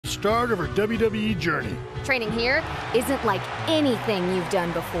start of her WWE journey. Training here isn't like anything you've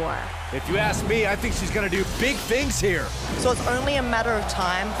done before. If you ask me, I think she's gonna do big things here. So it's only a matter of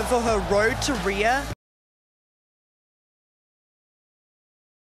time before her road to Rhea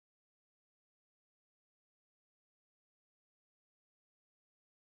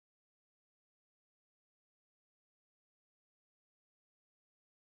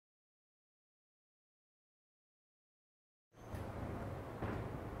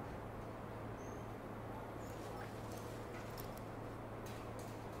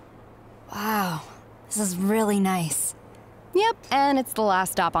Wow, this is really nice. Yep, and it's the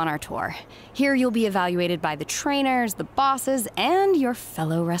last stop on our tour. Here you'll be evaluated by the trainers, the bosses, and your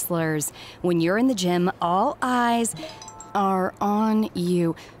fellow wrestlers. When you're in the gym, all eyes are on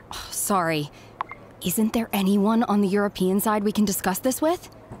you. Oh, sorry, isn't there anyone on the European side we can discuss this with?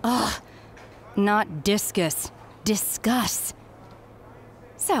 Ugh, not discuss, discuss.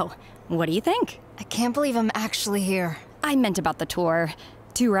 So, what do you think? I can't believe I'm actually here. I meant about the tour.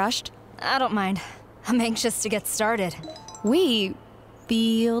 Too rushed? I don't mind. I'm anxious to get started. We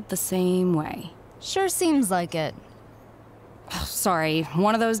feel the same way. Sure seems like it. Oh, sorry,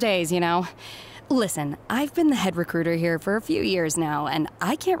 one of those days, you know. Listen, I've been the head recruiter here for a few years now, and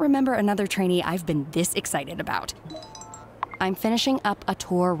I can't remember another trainee I've been this excited about. I'm finishing up a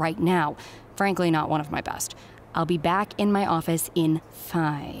tour right now. Frankly, not one of my best. I'll be back in my office in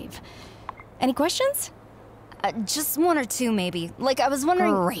 5. Any questions? Just one or two, maybe. Like, I was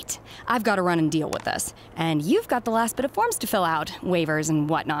wondering... Great. I've got to run and deal with this. And you've got the last bit of forms to fill out, waivers and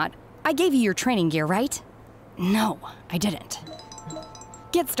whatnot. I gave you your training gear, right? No, I didn't.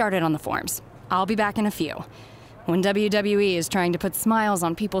 Get started on the forms. I'll be back in a few. When WWE is trying to put smiles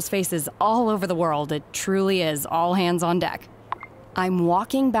on people's faces all over the world, it truly is all hands on deck. I'm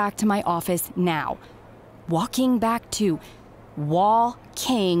walking back to my office now. Walking back to...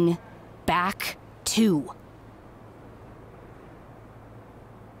 Walking back to...